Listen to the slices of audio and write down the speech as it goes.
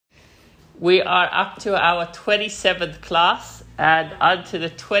We are up to our 27th class and onto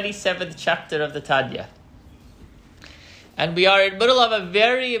the 27th chapter of the Tanya. And we are in the middle of a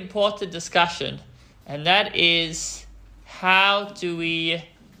very important discussion, and that is, how do we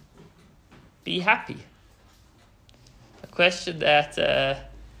be happy? A question that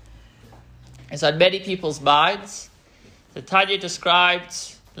is on many people's minds. The Tanya described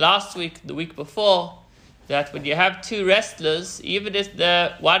last week, the week before, that when you have two wrestlers, even if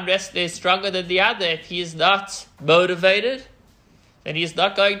the one wrestler is stronger than the other, if he is not motivated, then he is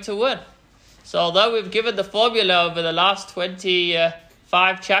not going to win. So although we've given the formula over the last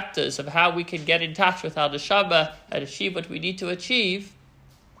 25 chapters of how we can get in touch with our neshama and achieve what we need to achieve,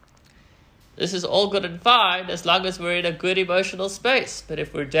 this is all good and fine as long as we're in a good emotional space. But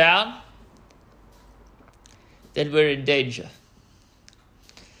if we're down, then we're in danger.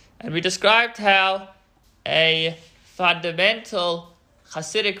 And we described how a fundamental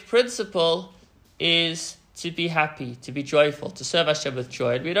Hasidic principle is to be happy, to be joyful, to serve Hashem with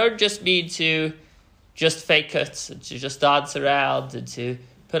joy. And we don't just mean to just fake it, and to just dance around, and to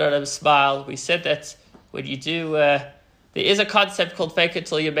put on a smile. We said that when you do, there is a concept called fake it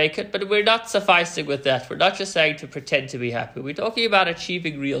till you make it, but we're not sufficing with that. We're not just saying to pretend to be happy. We're talking about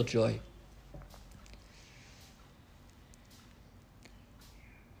achieving real joy.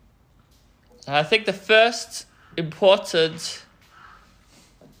 And I think the first important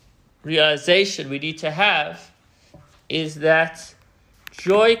realization we need to have is that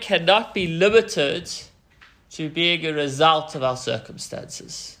joy cannot be limited to being a result of our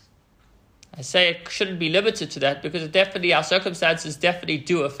circumstances. I say it shouldn't be limited to that because our circumstances definitely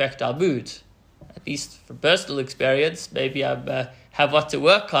do affect our mood. At least from personal experience, maybe I have what to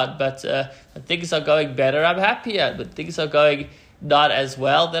work on, but when things are going better, I'm happier. When things are going not as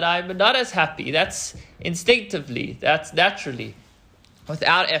well, then I'm not as happy. That's instinctively, that's naturally,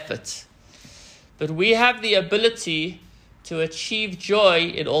 without effort. But we have the ability to achieve joy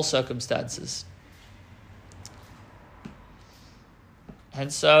in all circumstances.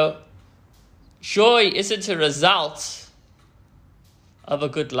 And so, joy isn't a result of a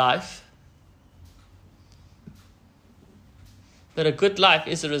good life, but a good life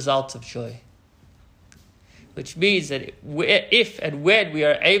is a result of joy. Which means that if and when we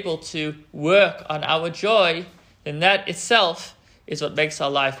are able to work on our joy, then that itself is what makes our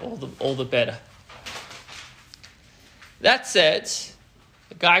life all the better. That said,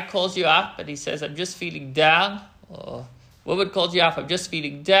 a guy calls you up and he says, I'm just feeling down, or a woman calls you up, I'm just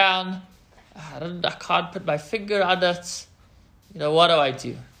feeling down, I can't put my finger on it, what do I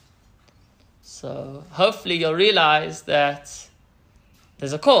do? So hopefully you'll realize that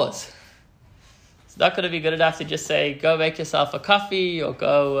there's a cause. It's not going to be good enough to just say, go make yourself a coffee, or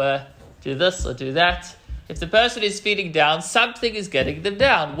go do this or do that. If the person is feeling down, something is getting them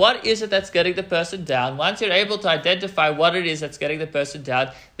down. What is it that's getting the person down? Once you're able to identify what it is that's getting the person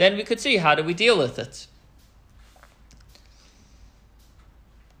down, then we could see, how do we deal with it?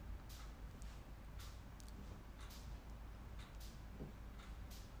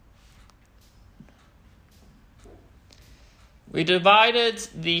 We divided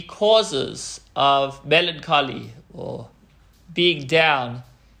the causes of melancholy or being down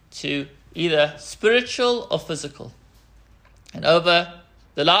to either spiritual or physical. And over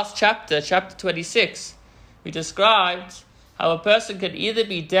the last chapter, chapter 26, we described how a person can either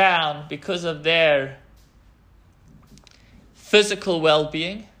be down because of their physical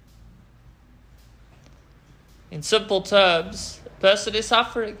well-being. In simple terms, a person is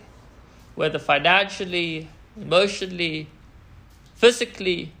suffering, whether financially, emotionally,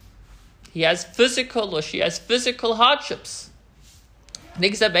 physically. He has physical or she has physical hardships,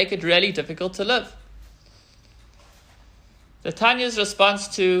 things that make it really difficult to live. The Tanya's response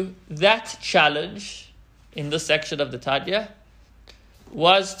to that challenge in this section of the Tanya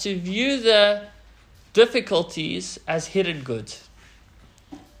was to view the difficulties as hidden good.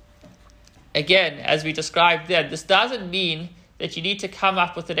 Again, as we described then, this doesn't mean that you need to come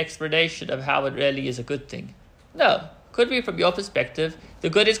up with an explanation of how it really is a good thing. No. Could be from your perspective, the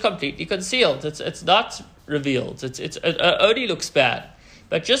good is completely concealed. It's not revealed. It only looks bad.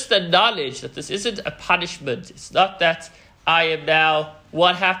 But just the knowledge that this isn't a punishment. It's not that I am now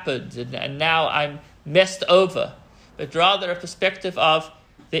what happened and now I'm messed over. But rather a perspective of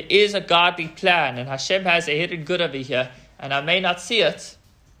there is a godly plan and Hashem has a hidden good over here and I may not see it,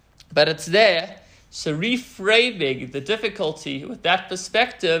 but it's there. So reframing the difficulty with that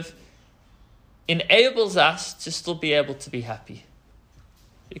perspective enables us to still be able to be happy.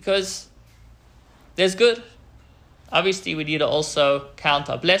 Because there's good. Obviously, we need to also count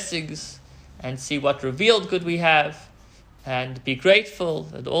our blessings and see what revealed good we have. and be grateful,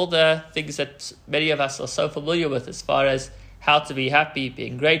 and all the things that many of us are so familiar with as far as how to be happy,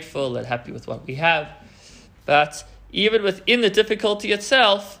 being grateful and happy with what we have. But even within the difficulty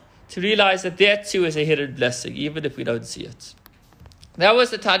itself, to realize that there too is a hidden blessing, even if we don't see it. That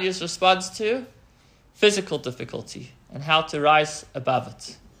was the Tanya's response to physical difficulty and how to rise above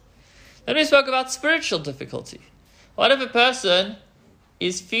it. Then we spoke about spiritual difficulty. What if a person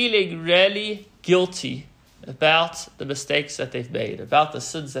is feeling really guilty about the mistakes that they've made, about the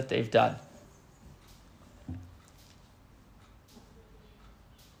sins that they've done?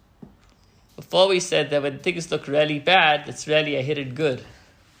 Before we said that when things look really bad, it's really a hidden good.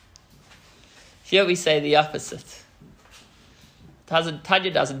 Here we say the opposite.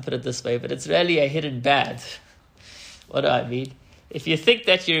 Tanya doesn't put it this way, but it's really a hidden bad. What do I mean? If you think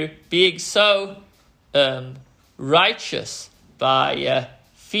that you're being so righteous by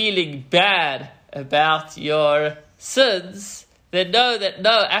feeling bad about your sins, then know that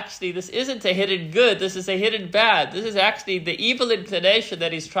no, actually this isn't a hidden good, this is a hidden bad. This is actually the evil inclination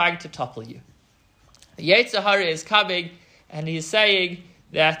that is trying to topple you. The Yetzer Hara is coming and he's saying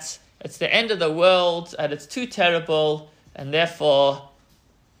that it's the end of the world and it's too terrible and therefore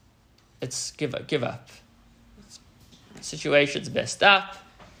it's give up. The situation's messed up.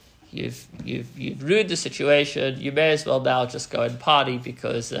 You've ruined the situation. You may as well now just go and party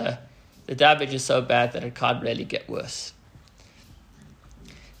because the damage is so bad that it can't really get worse.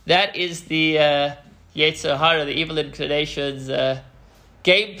 That is the Yetzer Hara, the evil inclination's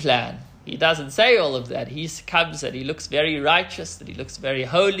game plan. He doesn't say all of that. He comes and he looks very righteous and he looks very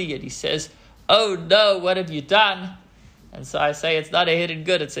holy and he says, "Oh no, what have you done?" And so I say it's not a hidden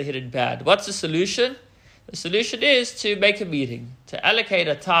good, it's a hidden bad. What's the solution? The solution is to make a meeting, to allocate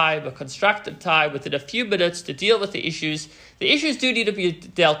a time, a constructed time within a few minutes to deal with the issues. The issues do need to be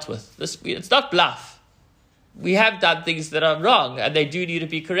dealt with. It's not bluff. We have done things that are wrong and they do need to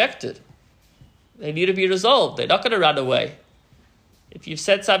be corrected. They need to be resolved. They're not going to run away. If you've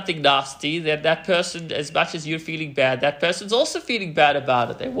said something nasty, then that person, as much as you're feeling bad, that person's also feeling bad about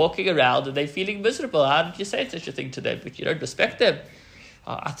it. They're walking around and they're feeling miserable. How did you say such a thing to them? But you don't respect them.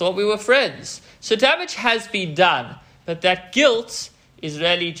 I thought we were friends. So damage has been done, but that guilt is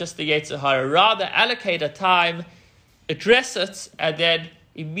really just the Yetzer Hara. Rather, allocate a time, address it, and then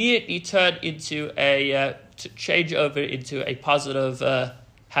immediately turn into to change over into a positive,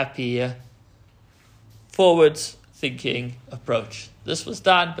 happy, forward-thinking approach. This was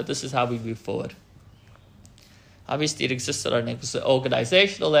done, but this is how we move forward. Obviously, it exists on an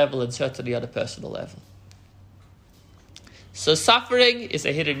organizational level and certainly on a personal level. So suffering is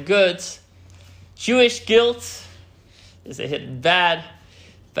a hidden good. Jewish guilt is a hidden bad.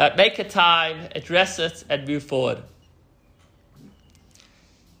 But make a time, address it, and move forward.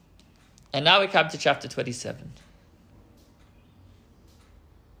 And now we come to chapter 27.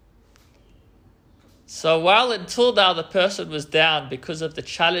 So while until now the person was down because of the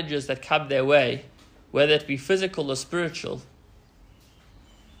challenges that come their way, whether it be physical or spiritual,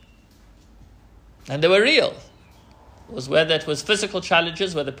 and they were real, was whether it was physical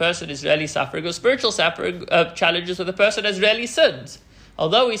challenges where the person is really suffering, or spiritual suffering challenges where the person has really sinned.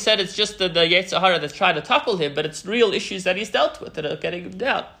 Although we said it's just the Yetzer Hara that's trying to topple him, but it's real issues that he's dealt with that are getting him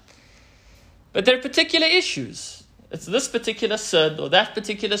down. But there are particular issues. It's this particular sin or that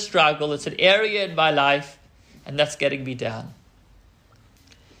particular struggle. It's an area in my life, and that's getting me down.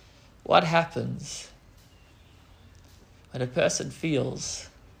 What happens when a person feels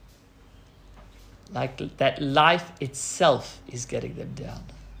like that life itself is getting them down?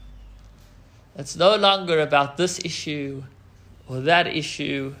 It's no longer about this issue or that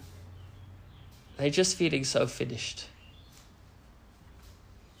issue. They're just feeling so finished.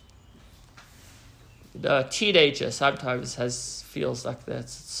 A teenager sometimes feels like that.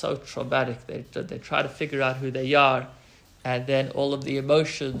 It's so traumatic. They try to figure out who they are, and then all of the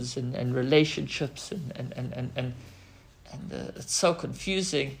emotions and relationships and it's so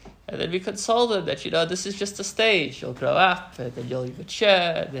confusing. And then we console them that this is just a stage. You'll grow up, and then you'll mature,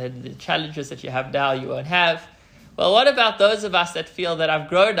 and then the challenges that you have now you won't have. Well, what about those of us that feel that I've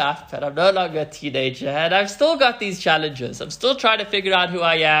grown up and I'm no longer a teenager and I've still got these challenges? I'm still trying to figure out who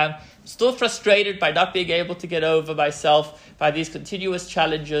I am. I'm still frustrated by not being able to get over myself, by these continuous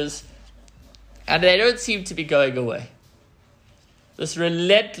challenges, and they don't seem to be going away. This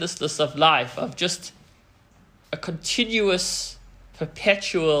relentlessness of life, of just a continuous,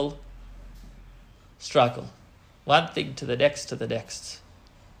 perpetual struggle. One thing to the next, to the next.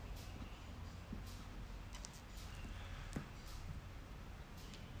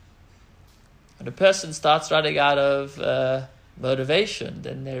 When a person starts running out of motivation,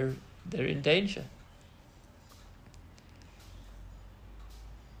 then they're in danger.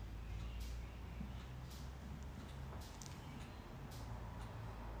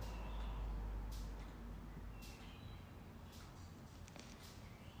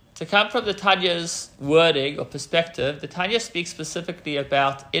 to come from the Tanya's wording or perspective, the Tanya speaks specifically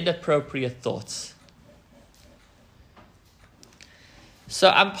about inappropriate thoughts. So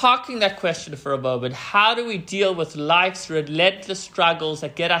I'm parking that question for a moment. How do we deal with life's relentless struggles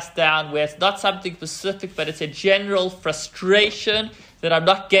that get us down, where it's not something specific, but it's a general frustration that I'm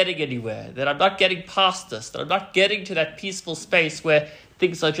not getting anywhere, that I'm not getting past this, that I'm not getting to that peaceful space where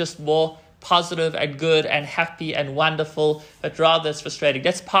things are just more positive and good and happy and wonderful, but rather it's frustrating.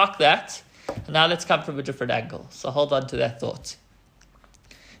 Let's park that, and now let's come from a different angle. So hold on to that thought.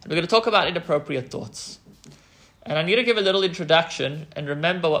 And we're going to talk about inappropriate thoughts. And I need to give a little introduction and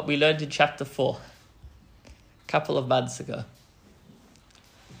remember what we learned in chapter 4 a couple of months ago.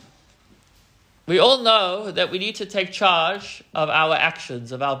 We all know that we need to take charge of our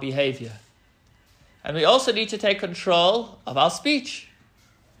actions, of our behavior. And we also need to take control of our speech.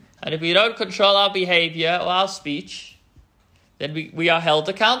 And if we don't control our behavior or our speech, then we are held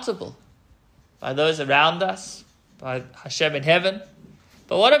accountable by those around us, by Hashem in heaven.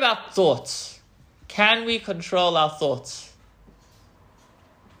 But what about thoughts? Can we control our thoughts?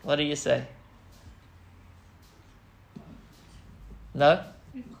 What do you say? No?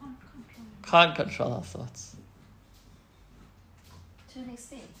 We Can't control our thoughts. To an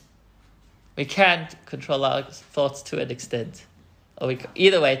extent. We can control our thoughts to an extent. Or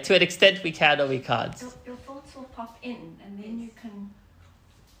either way, to an extent we can or we can't. Your thoughts will pop in and then you can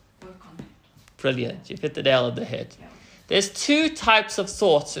work on it. Brilliant. You've hit the nail on the head. Yeah. There's two types of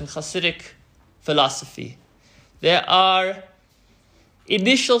thoughts in Hasidic philosophy. There are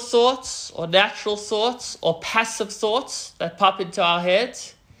initial thoughts or natural thoughts or passive thoughts that pop into our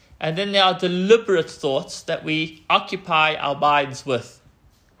heads. And then there are deliberate thoughts that we occupy our minds with.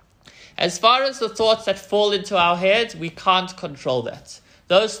 As far as the thoughts that fall into our heads, we can't control that.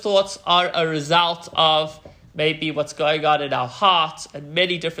 Those thoughts are a result of maybe what's going on in our heart and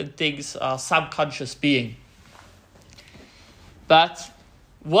many different things, our subconscious being. But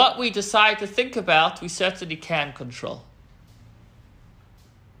what we decide to think about, we certainly can control.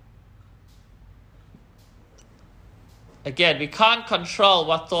 Again, we can't control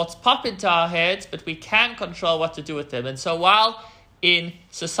what thoughts pop into our heads, but we can control what to do with them. And so while in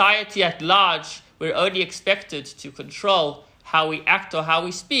society at large, we're only expected to control how we act or how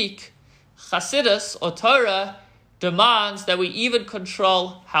we speak, Chassidus or Torah demands that we even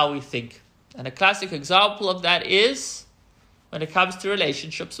control how we think. And a classic example of that is when it comes to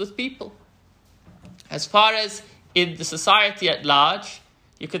relationships with people. As far as in the society at large,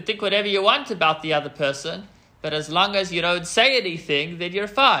 you can think whatever you want about the other person, but as long as you don't say anything, then you're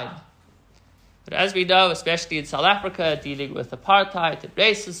fine. But as we know, especially in South Africa, dealing with apartheid and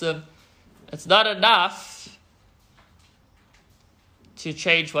racism, it's not enough to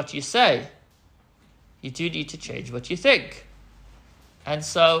change what you say. You do need to change what you think. And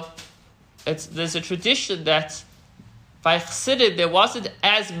so there's a tradition that by Chassidim, there wasn't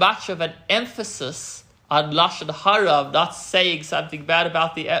as much of an emphasis on Lashon Hara, of not saying something bad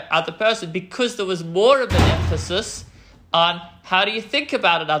about the other person, because there was more of an emphasis on how do you think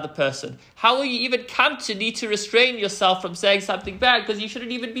about another person? How will you even come to need to restrain yourself from saying something bad, because you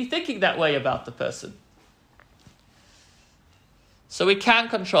shouldn't even be thinking that way about the person. So we can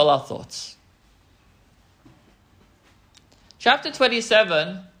control our thoughts. Chapter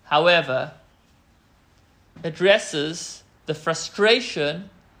 27, however, addresses the frustration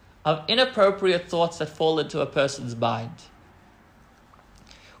of inappropriate thoughts that fall into a person's mind.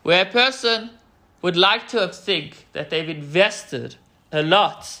 Where a person would like to think that they've invested a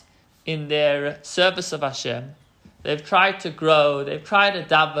lot in their service of Hashem. They've tried to grow, they've tried to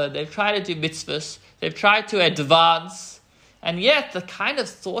daven, they've tried to do mitzvahs, they've tried to advance, and yet the kind of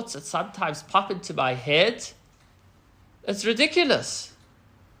thoughts that sometimes pop into my head, it's ridiculous.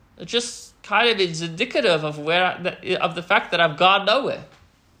 It just kind of is indicative of of the fact that I've gone nowhere.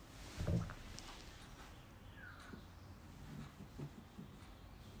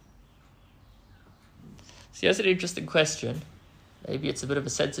 So here's an interesting question. Maybe it's a bit of a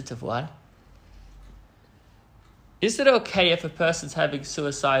sensitive one. Is it okay if a person's having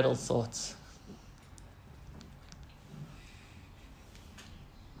suicidal thoughts?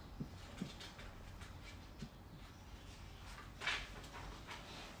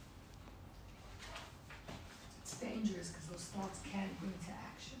 It's dangerous because those thoughts can bring to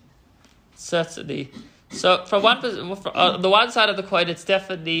action. Certainly. So from the one side of the coin, it's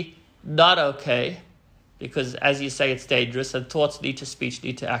definitely not okay, because as you say, it's dangerous, and thoughts lead to speech,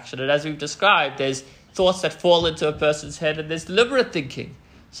 lead to action. And as we've described, there's thoughts that fall into a person's head, and there's deliberate thinking.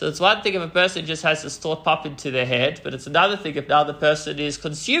 So it's one thing if a person just has this thought pop into their head, but it's another thing if now the person is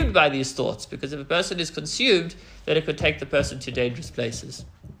consumed by these thoughts, because if a person is consumed, then it could take the person to dangerous places.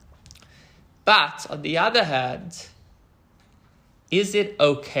 But on the other hand, is it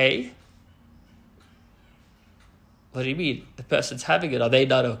okay? What do you mean? The person's having it, are they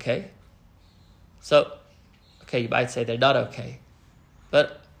not okay? So, okay, you might say they're not okay.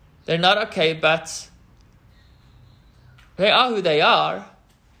 But they're not okay, but they are who they are.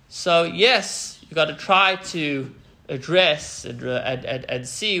 So yes, you got to try to address and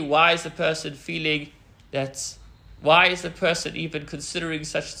see, why is the person feeling that, why is the person even considering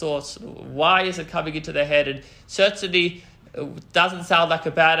such thoughts? Why is it coming into their head? And certainly it doesn't sound like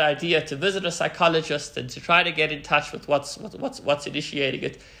a bad idea to visit a psychologist and to try to get in touch with what's initiating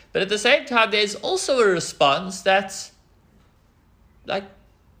it. But at the same time, there's also a response that's like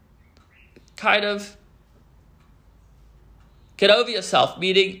kind of get over yourself,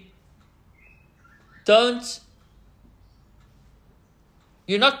 meaning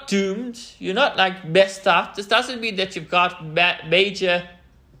you're not doomed, you're not like messed up. This doesn't mean that you've got major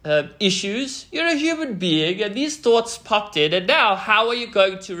issues. You're a human being, and these thoughts popped in, and now how are you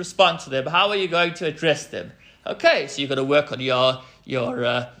going to respond to them? How are you going to address them? Okay, so you're going to work on your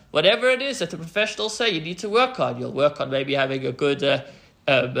whatever it is that the professionals say you need to work on. You'll work on maybe having a good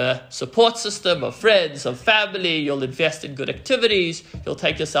support system of friends, of family. You'll invest in good activities. You'll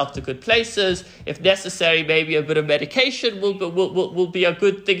take yourself to good places. If necessary, maybe a bit of medication will be a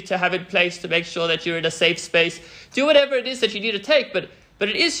good thing to have in place to make sure that you're in a safe space. Do whatever it is that you need to take, but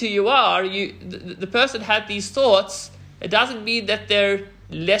it is who you are. The person had these thoughts. It doesn't mean that they're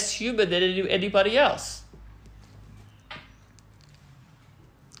less human than anybody else.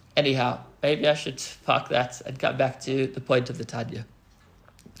 Anyhow, maybe I should park that and come back to the point of the Tanya.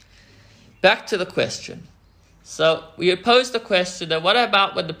 Back to the question. So we posed the question that what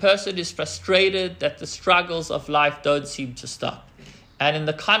about when the person is frustrated that the struggles of life don't seem to stop? And in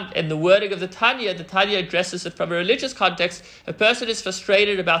the wording of the Tanya addresses it from a religious context. A person is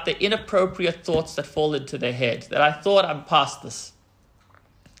frustrated about the inappropriate thoughts that fall into their head, that I thought I'm past this.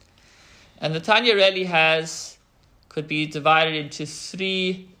 And the Tanya really could be divided into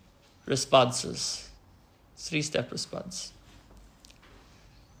 3 responses, 3-step response.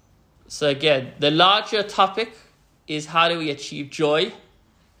 So again, the larger topic is how do we achieve joy?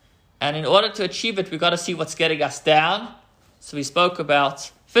 And in order to achieve it, we've got to see what's getting us down. So we spoke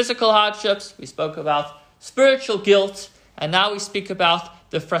about physical hardships, we spoke about spiritual guilt, and now we speak about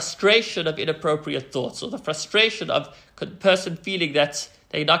the frustration of inappropriate thoughts, or the frustration of a person feeling that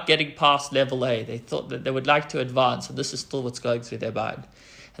they're not getting past level A. They thought that they would like to advance, and this is still what's going through their mind.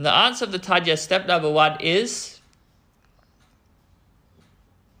 And the answer of the Tanya, step number 1, is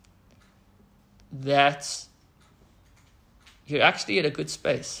that you're actually in a good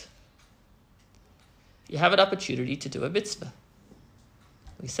space. You have an opportunity to do a mitzvah.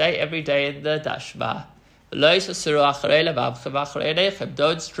 We say every day in the Dashma,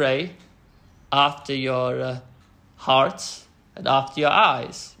 don't stray after your heart and after your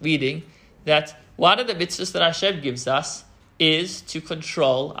eyes. Meaning that one of the mitzvahs that Hashem gives us is to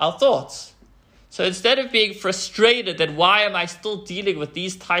control our thoughts. So instead of being frustrated that why am I still dealing with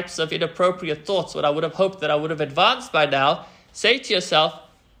these types of inappropriate thoughts when I would have hoped that I would have advanced by now, say to yourself,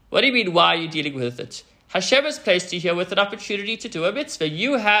 what do you mean, why are you dealing with it? Hashem has placed you here with an opportunity to do a mitzvah.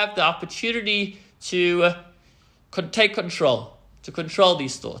 You have the opportunity to take control, to control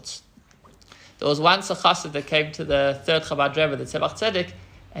these thoughts. There was once a chassid that came to the third Chabad Rebbe, the Tzemach Tzedek,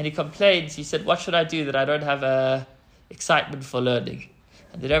 and he complains. He said, what should I do that I don't have excitement for learning?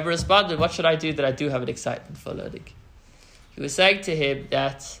 And the Rebbe responded, what should I do that I do have an excitement for learning? He was saying to him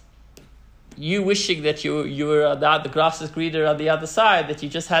that you wishing that you were on the grass is greener on the other side, that you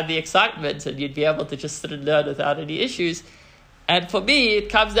just had the excitement and you'd be able to just sit and learn without any issues. And for me, it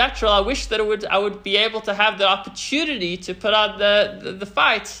comes natural. I wish that I would be able to have the opportunity to put on the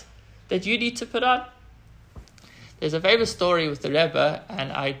fight that you need to put on. There's a famous story with the Rebbe,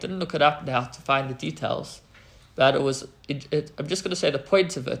 and I didn't look it up now to find the details, but I'm just going to say the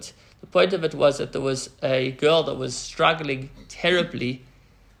point of it. The point of it was that there was a girl that was struggling terribly.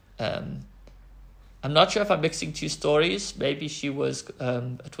 I'm not sure if I'm mixing 2 stories. Maybe she was.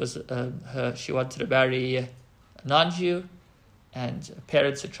 She wanted to marry a non-Jew, and her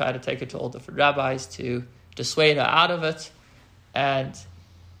parents had tried to take her to all different rabbis to dissuade her out of it. And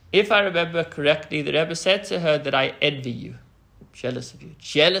if I remember correctly, the Rebbe said to her that I envy you, jealous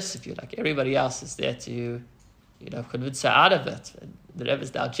of you, like everybody else is there to, convince her out of it. And the Rebbe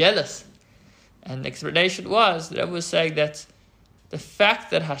is now jealous. And the explanation was, the Rebbe was saying that the fact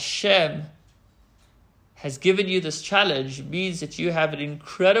that Hashem has given you this challenge means that you have an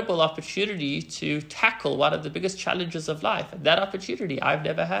incredible opportunity to tackle one of the biggest challenges of life. And that opportunity I've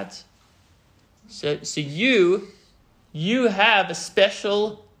never had. So you have a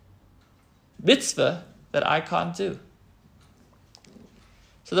special mitzvah that I can't do.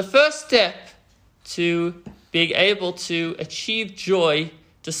 So the first step to being able to achieve joy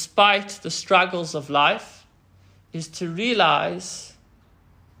despite the struggles of life is to realize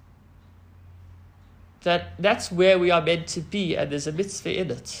that that's where we are meant to be, and there's a mitzvah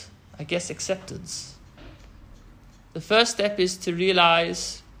in it. I guess acceptance. The first step is to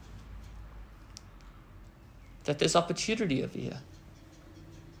realize that there's opportunity over here.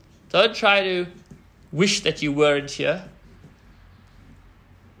 Don't try to wish that you weren't here,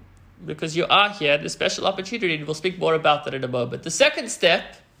 because you are here, there's special opportunity, and we'll speak more about that in a moment. The second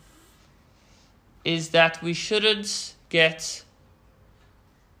step is that we shouldn't get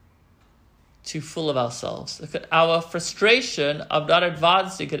too full of ourselves. Look at our frustration of not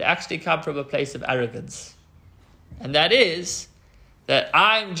advancing could actually come from a place of arrogance. And that is that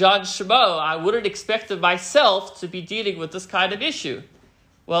I'm John Shimo. I wouldn't expect of myself to be dealing with this kind of issue.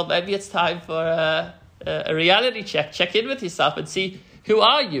 Well, maybe it's time for a reality check. Check in with yourself and see, who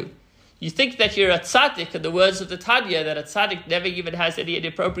are you? You think that you're a tzaddik, in the words of the Tanya, that a tzaddik never even has any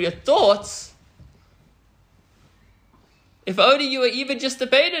inappropriate thoughts. If only you were even just a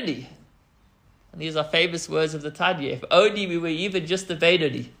Beinoni. And these are famous words of the Tanya. If only we were even just a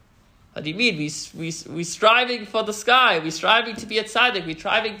Beinoni. What do you mean? We're striving for the sky. We're striving to be a tzaddik.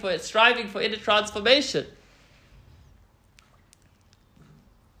 We're striving for inner transformation.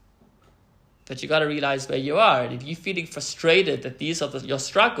 But you got to realize where you are. And if you're feeling frustrated that these are your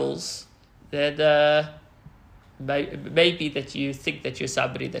struggles, then maybe that you think that you're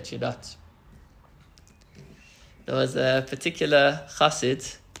somebody that you're not. There was a particular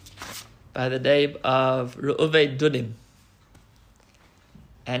chassid by the name of Reuven Dunim.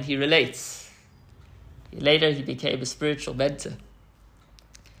 And he relates. Later he became a spiritual mentor.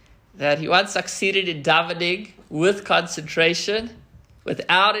 That he once succeeded in davening with concentration,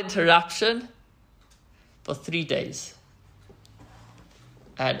 without interruption, for 3 days.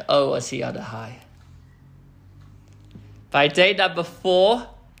 And oh, was he on a high. By day number 4,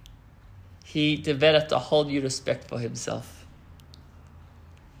 he developed a whole new respect for himself.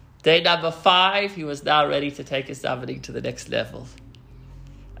 Day number 5, he was now ready to take his davening to the next level.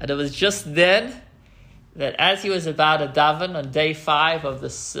 And it was just then that as he was about to daven on day 5 of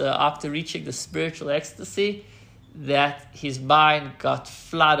this, after reaching the spiritual ecstasy, that his mind got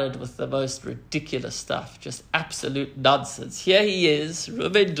flooded with the most ridiculous stuff, just absolute nonsense. Here he is,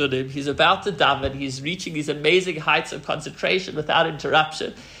 Reuven Dunim, he's about to daven, he's reaching these amazing heights of concentration without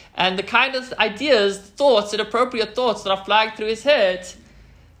interruption, and the kind of ideas, thoughts, inappropriate thoughts that are flying through his head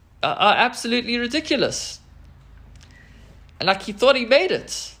are absolutely ridiculous. And like he thought he made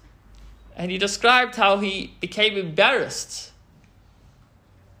it. And he described how he became embarrassed.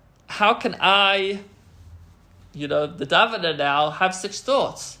 How can I, the davener now, have such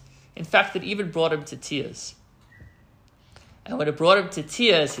thoughts? In fact, it even brought him to tears. And when it brought him to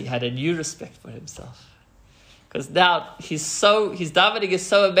tears, he had a new respect for himself. Because now his davening is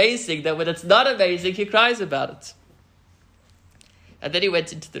so amazing that when it's not amazing, he cries about it. And then he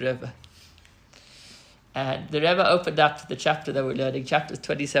went into the Rebbe. And the Rebbe opened up the chapter that we're learning, chapter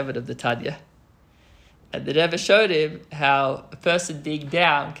 27 of the Tanya. And the Rebbe showed him how a person being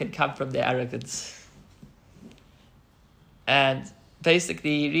down can come from their arrogance. And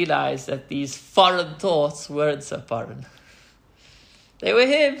basically he realized that these foreign thoughts weren't so foreign. They were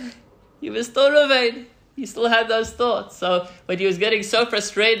him. He was still Reuven. He still had those thoughts. So when he was getting so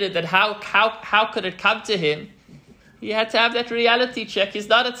frustrated that how could it come to him, he had to have that reality check. He's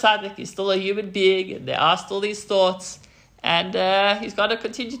not a tzaddik. He's still a human being. And there are still these thoughts. And he's got to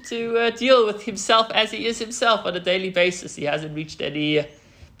continue to deal with himself as he is himself on a daily basis. He hasn't reached any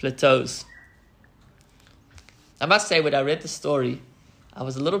plateaus. I must say, when I read the story, I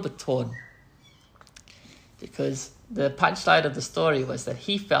was a little bit torn. Because the punchline of the story was that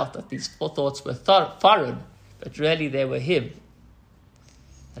he felt that these thoughts were foreign, but really they were him.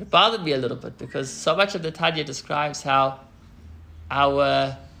 And it bothered me a little bit because so much of the Tanya describes how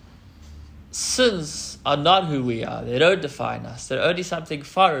our sins are not who we are. They don't define us. They're only something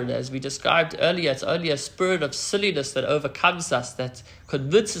foreign. As we described earlier, it's only a spirit of silliness that overcomes us, that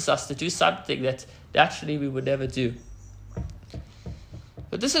convinces us to do something that naturally we would never do.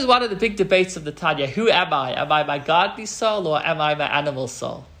 But this is one of the big debates of the Tanya. Who am I? Am I my godly soul or am I my animal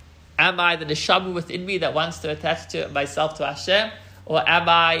soul? Am I the neshama within me that wants to attach myself to Hashem? Or am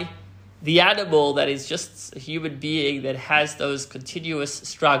I the animal that is just a human being that has those continuous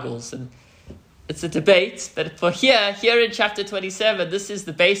struggles? And it's a debate, but for here in chapter 27, this is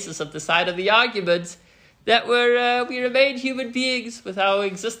the basis of the side of the argument that we remain human beings with our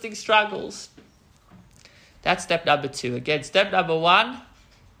existing struggles. That's step number 2. Again, step number 1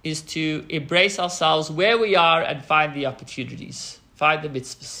 is to embrace ourselves where we are and find the opportunities, find the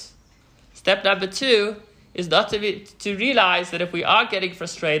mitzvahs. Step number 2 is not to realize that if we are getting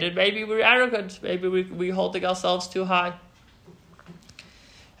frustrated, maybe we're arrogant, maybe we're holding ourselves too high.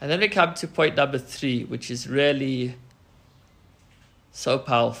 And then we come to point number 3, which is really so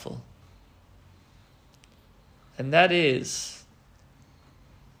powerful. And that is,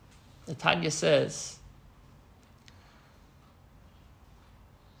 the Tanya says,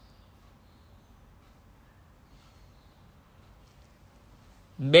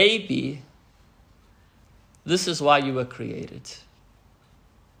 maybe this is why you were created.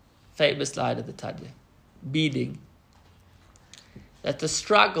 Famous line of the Tanya. Meaning that the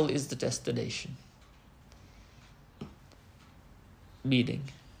struggle is the destination. Meaning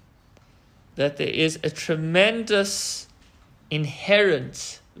that there is a tremendous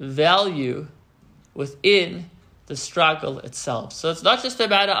inherent value within the struggle itself. So it's not just a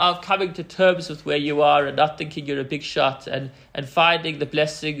matter of coming to terms with where you are and not thinking you're a big shot and finding the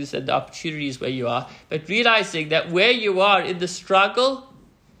blessings and the opportunities where you are, but realizing that where you are in the struggle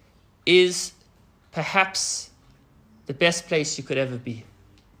is perhaps the best place you could ever be.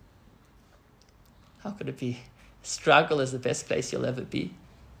 How could it be? Struggle is the best place you'll ever be.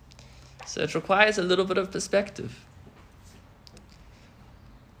 So it requires a little bit of perspective.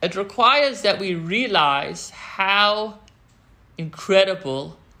 It requires that we realize how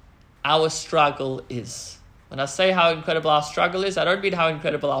incredible our struggle is. When I say how incredible our struggle is, I don't mean how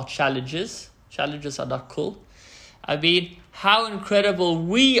incredible our challenges. Challenges are not cool. I mean how incredible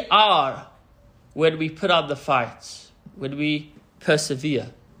we are when we put on the fight, when we persevere.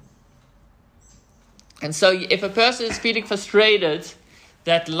 And so if a person is feeling frustrated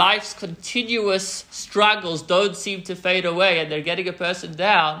that life's continuous struggles don't seem to fade away and they're getting a person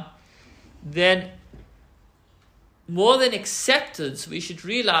down, then more than acceptance, we should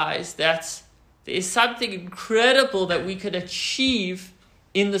realize that there is something incredible that we can achieve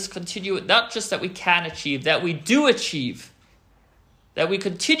in this continuous, not just that we can achieve, that we do achieve, that we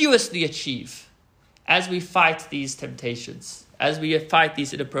continuously achieve as we fight these temptations, as we fight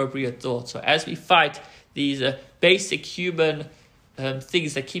these inappropriate thoughts, or as we fight these basic human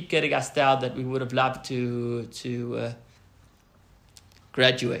things that keep getting us down that we would have loved to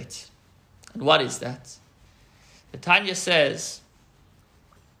graduate. And what is that? The Tanya says,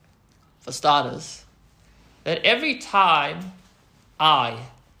 for starters, that every time I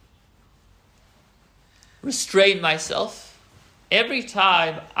restrain myself, every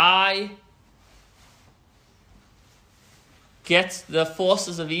time I get the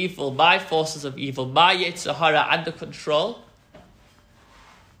forces of evil, my Yetzer Hara under control,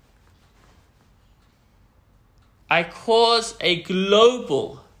 I cause a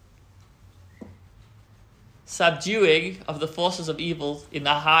global subduing of the forces of evil in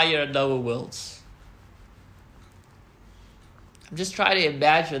the higher and lower worlds. I'm just trying to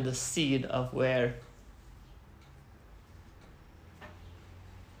imagine the scene of where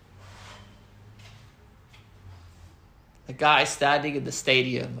a guy standing in the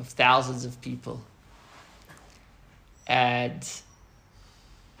stadium of thousands of people, and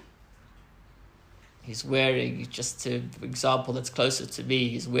he's wearing, just to example that's closer to me,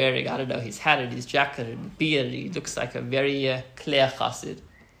 he's wearing, I don't know, his hat and his jacket and beard, and he looks like a very clear chassid.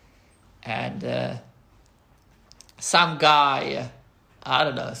 And some guy, I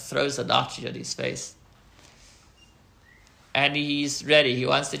don't know, throws a nachi on his face. And he's ready. He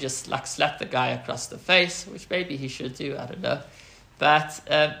wants to just like slap the guy across the face, which maybe he should do, I don't know. But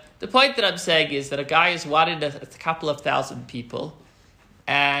the point that I'm saying is that a guy is one in a couple of thousand people,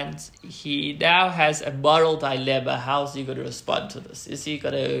 and he now has a moral dilemma. How's he going to respond to this? Is he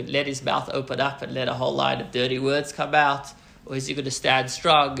going to let his mouth open up and let a whole line of dirty words come out? Or is he going to stand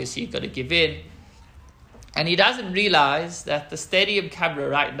strong? Is he going to give in? And he doesn't realize that the stadium camera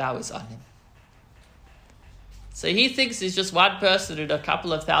right now is on him. So he thinks he's just one person in a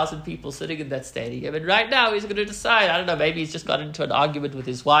couple of thousand people sitting in that stadium. And right now he's going to decide, I don't know, maybe he's just got into an argument with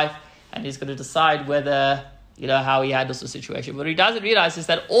his wife and he's going to decide whether, how he handles the situation. What he doesn't realize is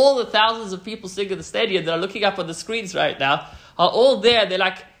that all the thousands of people sitting in the stadium that are looking up on the screens right now are all there. They're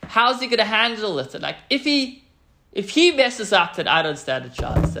like, how's he going to handle it? And like, if he messes up, then I don't stand a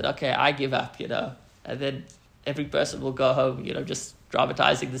chance. Then, okay, I give up, And then every person will go home, just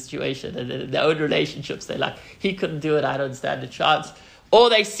dramatizing the situation. And then in their own relationships, they're like, he couldn't do it, I don't stand a chance. Or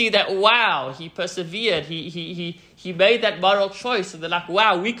they see that, wow, he persevered, he made that moral choice, and they're like,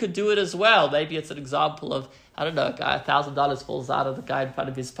 wow, we could do it as well. Maybe it's an example of, I don't know, a guy, $1,000 falls out of the guy in front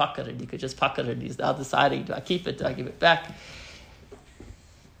of his pocket, and he could just pocket it, and he's now deciding, do I keep it, do I give it back?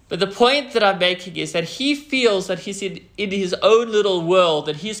 But the point that I'm making is that he feels that he's in his own little world,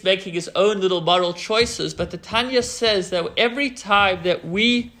 that he's making his own little moral choices. But the Tanya says that every time that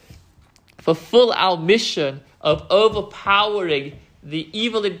we fulfill our mission of overpowering the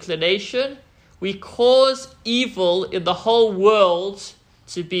evil inclination, we cause evil in the whole world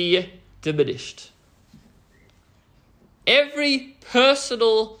to be diminished. Every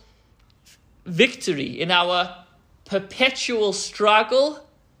personal victory in our perpetual struggle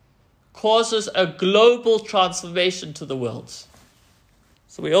causes a global transformation to the world.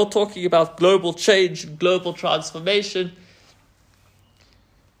 So we're all talking about global change and global transformation.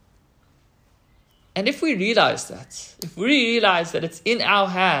 And if we realize that it's in our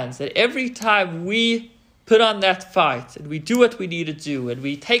hands, that every time we put on that fight and we do what we need to do and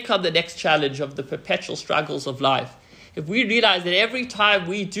we take on the next challenge of the perpetual struggles of life, if we realize that every time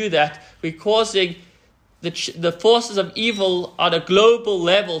we do that, we're causing the forces of evil on a global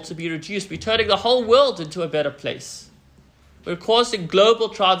level to be reduced, we're turning the whole world into a better place, we're causing global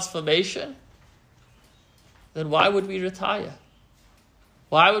transformation, then why would we retire?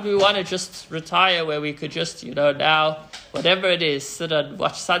 Why would we want to just retire where we could just, now, whatever it is, sit and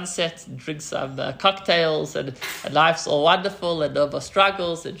watch sunset and drink some cocktails and life's all wonderful and no more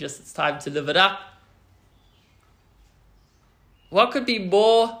struggles and just it's time to live it up? What could be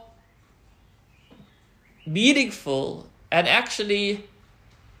more meaningful and actually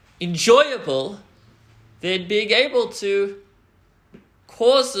enjoyable than being able to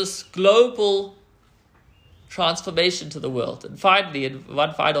cause this global transformation to the world? And finally, and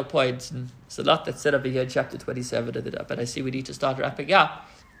one final point, and there's a lot that's said over here in chapter 27, but I see we need to start wrapping up.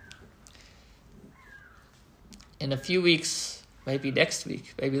 In a few weeks, maybe next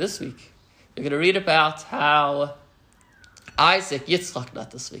week, maybe this week, we're going to read about how Yitzchak, not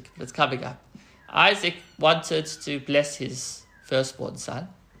this week, but it's coming up. Isaac wanted to bless his firstborn son.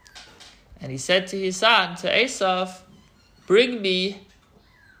 And he said to his son, to Esav, bring me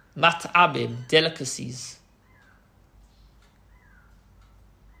mat'amim, delicacies.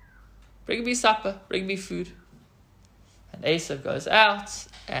 Bring me supper, bring me food. And Esav goes out,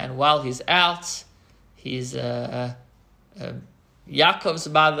 and while he's out, Yaakov's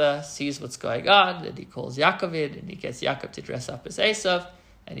mother sees what's going on, and he calls Yaakov in, and he gets Yaakov to dress up as Esav,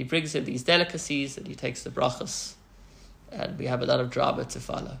 and he brings in these delicacies, and he takes the brachas, and we have a lot of drama to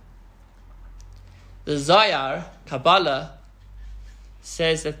follow. The Zohar, Kabbalah,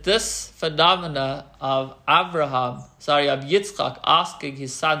 says that this phenomena of Yitzchak asking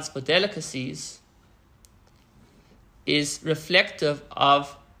his sons for delicacies is reflective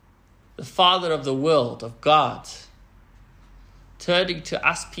of the Father of the world, of God, turning to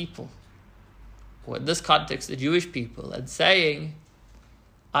us people, or in this context, the Jewish people, and saying,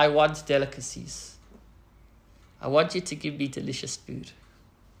 I want delicacies. I want you to give me delicious food.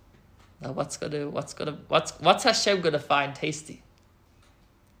 Now what's Hashem gonna find tasty?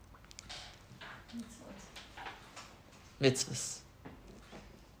 Mitzvahs.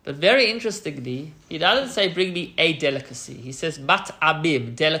 But very interestingly, he doesn't say bring me a delicacy. He says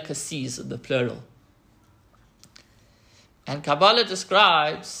mat'amim, delicacies in the plural. And Kabbalah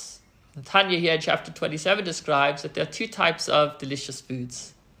describes, and Tanya here in chapter 27 describes that there are two types of delicious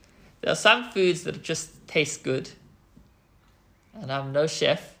foods. There are some foods that just taste good. And I'm no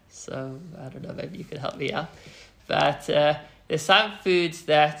chef, so I don't know, maybe you can help me out. But there's some foods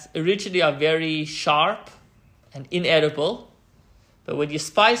that originally are very sharp and inedible, but when you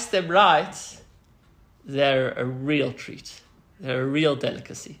spice them right, they're a real treat. They're a real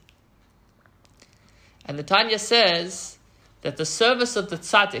delicacy. And the Tanya says that the service of the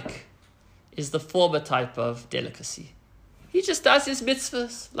tzaddik is the former type of delicacy. He just does his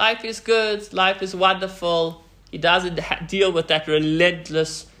mitzvahs. Life is good. Life is wonderful. He doesn't deal with that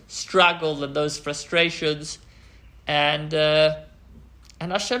relentless struggle and those frustrations. And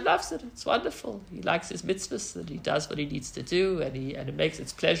Hashem loves it. It's wonderful. He likes his mitzvahs and he does what he needs to do, and it makes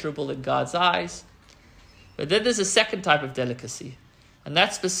it pleasurable in God's eyes. But then there's a second type of delicacy, and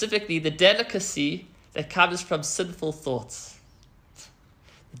that's specifically the delicacy that comes from sinful thoughts.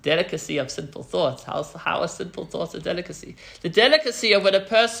 The delicacy of sinful thoughts. How are sinful thoughts a delicacy? The delicacy of when a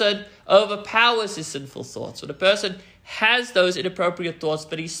person overpowers his sinful thoughts, when a person has those inappropriate thoughts,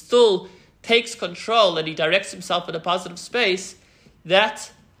 but he still takes control and he directs himself in a positive space,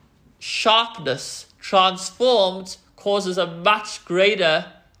 that sharpness transformed causes a much greater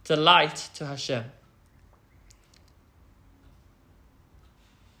delight to Hashem.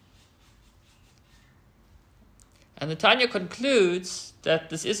 And the Tanya concludes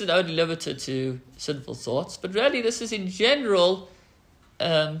that this isn't only limited to sinful thoughts, but really this is in general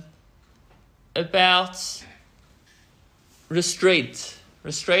about restraint,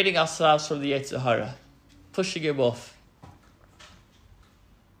 restraining ourselves from the Yetzer Hara, pushing him off.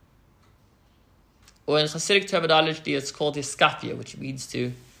 Or in Hasidic terminology, it's called hiskapia, which means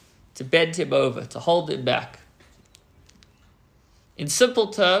to bend him over, to hold him back. In simple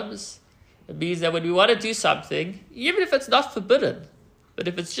terms, it means that when we want to do something, even if it's not forbidden, but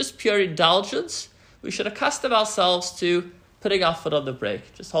if it's just pure indulgence, we should accustom ourselves to putting our foot on the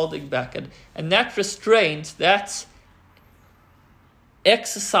brake, just holding back. And that restraint, that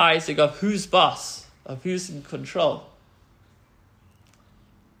exercising of who's boss, of who's in control.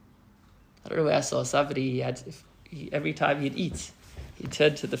 I don't know where I saw somebody, every time he'd eat, he'd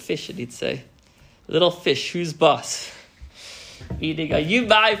turn to the fish and he'd say, "Little fish, who's boss?" Meaning, are you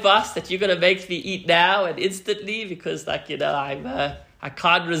my boss that you're going to make me eat now and instantly because, I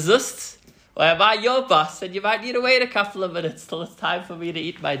can't resist? Or am I your boss and you might need to wait a couple of minutes till it's time for me to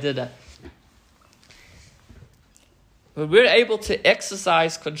eat my dinner? When we're able to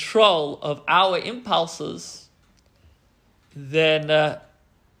exercise control of our impulses, then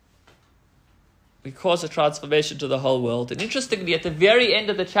we cause a transformation to the whole world. And interestingly, at the very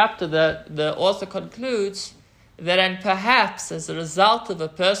end of the chapter, the author concludes that, and perhaps as a result of a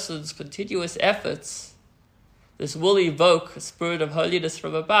person's continuous efforts, this will evoke a spirit of holiness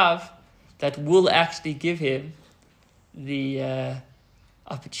from above that will actually give him the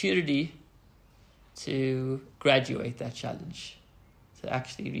opportunity to graduate that challenge, to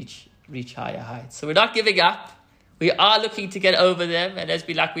actually reach higher heights. So we're not giving up. We are looking to get over them. And as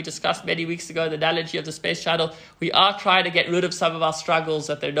we discussed many weeks ago, the analogy of the space shuttle, we are trying to get rid of some of our struggles,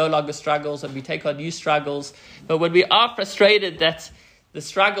 that they're no longer struggles, and we take on new struggles. But when we are frustrated that the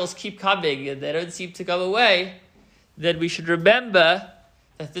struggles keep coming and they don't seem to go away, then we should remember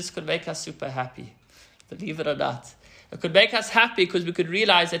that this could make us super happy. Believe it or not. It could make us happy because we could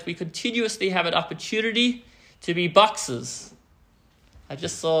realize that we continuously have an opportunity to be boxers. I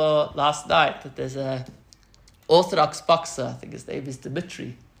just saw last night that there's a Orthodox boxer, I think his name is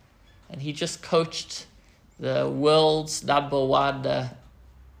Dmitry, and he just coached the world's #1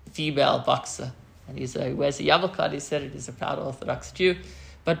 female boxer. And he wears a yarmulke on his head, and he's a proud Orthodox Jew.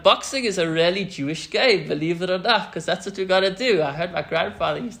 But boxing is a really Jewish game, believe it or not, because that's what we got to do. I heard my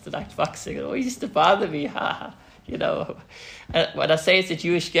grandfather used to like boxing. It always used to bother me. When I say it's a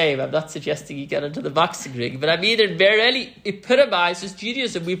Jewish game, I'm not suggesting you get into the boxing ring, but I mean it really epitomizes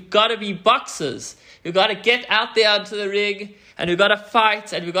Judaism. We've got to be boxers. We've got to get out there onto the ring, and we've got to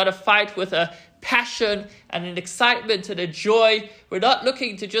fight, and we've got to fight with a passion and an excitement and a joy. We're not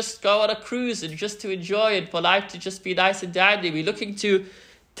looking to just go on a cruise and just to enjoy it, for life to just be nice and dandy. We're looking to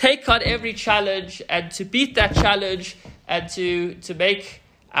take on every challenge and to beat that challenge and to make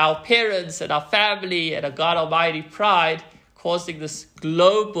our parents and our family and our God Almighty pride, causing this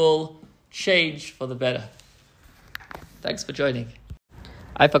global change for the better. Thanks for joining.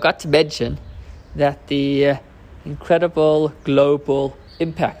 I forgot to mention that the incredible global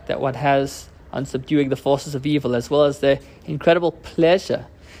impact that one has on subduing the forces of evil, as well as the incredible pleasure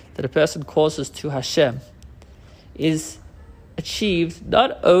that a person causes to Hashem, is achieved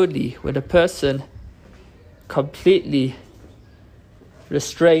not only when a person completely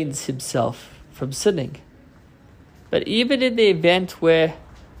restrains himself from sinning, but even in the event where,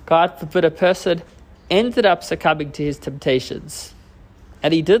 God forbid, a person ended up succumbing to his temptations,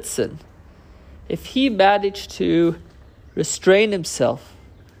 and he did sin, if he managed to restrain himself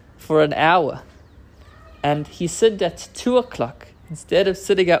for an hour, and he sinned at 2 o'clock instead of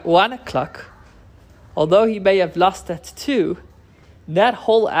sitting at 1 o'clock, although he may have lost at 2, that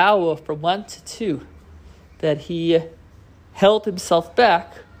whole hour from 1 to 2 that he held himself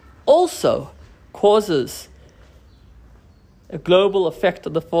back also causes a global effect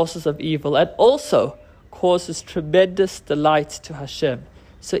on the forces of evil, and also causes tremendous delight to Hashem.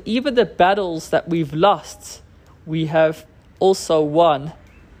 So even the battles that we've lost, we have also won.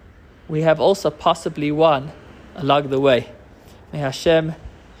 We have also possibly won along the way. May Hashem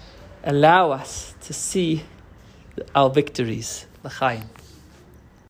allow us to see our victories. L'chaim.